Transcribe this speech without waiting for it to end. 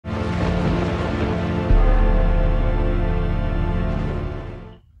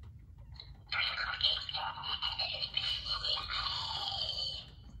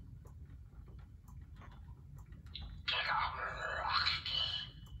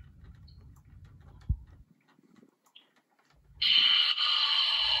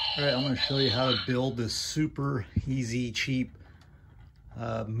All right, I'm going to show you how to build this super easy, cheap,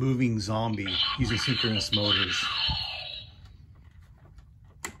 moving zombie using synchronous motors.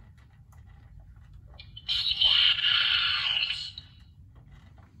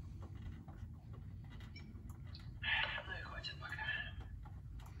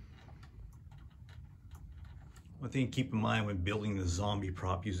 One thing to keep in mind when building the zombie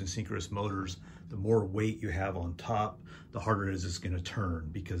prop using synchronous motors, the more weight you have on top, the harder it is it's going to turn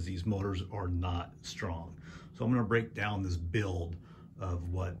because these motors are not strong. So I'm going to break down this build of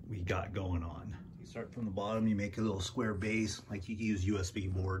what we got going on. You start from the bottom, you make a little square base, like you can use USB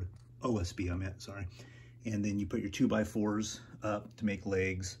board, OSB I meant, sorry. And then you put your 2x4s up to make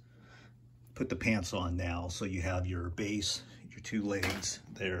legs. Put the pants on now, so you have your base, your 2 legs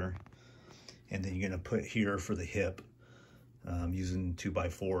there. And then you're going to put here for the hip using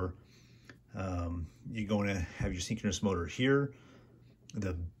 2x4. You're going to have your synchronous motor here.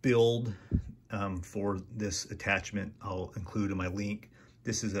 The build for this attachment I'll include in my link.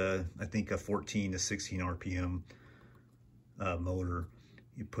 This is I think a 14 to 16 RPM motor.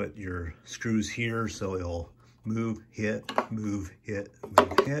 You put your screws here so it'll move, hit, move, hit,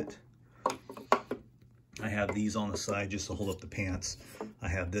 move, hit. I have these on the side just to hold up the pants. I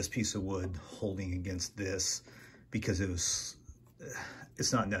have this piece of wood holding against this because it's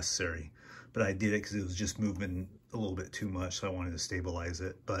not necessary, but I did it because it was just moving a little bit too much, so I wanted to stabilize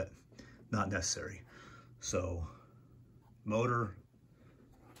it, but not necessary. So motor,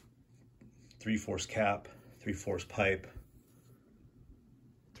 3/4 cap, 3/4 pipe,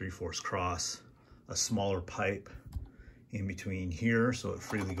 3/4 cross, a smaller pipe in between here so it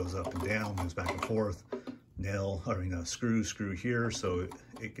freely goes up and down, moves back and forth. Nail, screw here so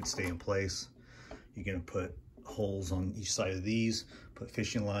it can stay in place. You're going to put holes on each side of these, put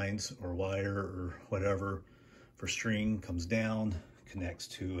fishing lines or wire or whatever for string, comes down, connects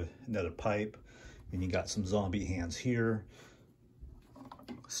to another pipe. And you got some zombie hands here,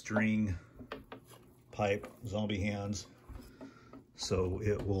 string, pipe, zombie hands, so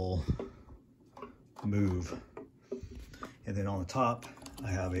it will move. And then on the top,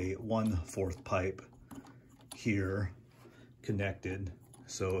 I have a 1/4 pipe here connected,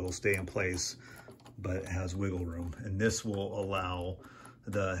 so it'll stay in place, but it has wiggle room. And this will allow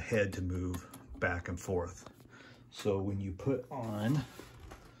the head to move back and forth. So when you put on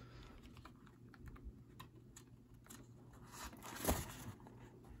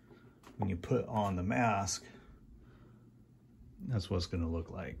the mask, that's what it's going to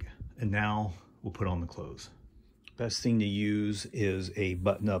look like. And now we'll put on the clothes. Best thing to use is a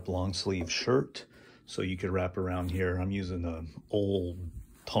button-up long sleeve shirt, so you could wrap around here. I'm using an old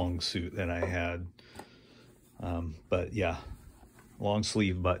Tong suit that I had, but yeah, long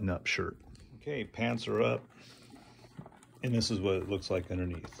sleeve button-up shirt. Okay, pants are up, and this is what it looks like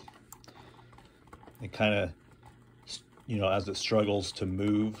underneath. It kind of, as it struggles to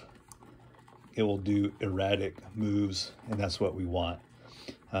move, it will do erratic moves, and that's what we want.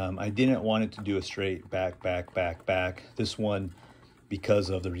 I didn't want it to do a straight back, back, back, back. This one, because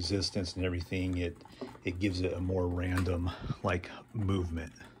of the resistance and everything, it gives it a more random like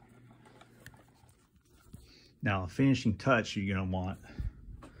movement. Now, a finishing touch you're gonna want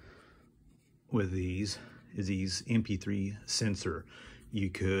with these is these MP3 Sensor. You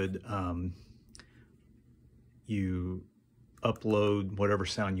could you upload whatever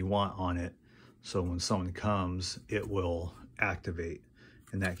sound you want on it, so when someone comes, it will activate.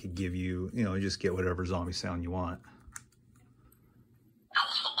 And that could give you, just get whatever zombie sound you want.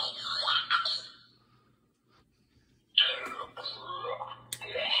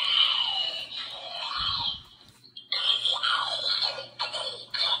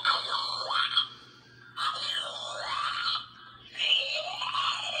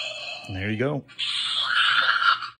 And there you go.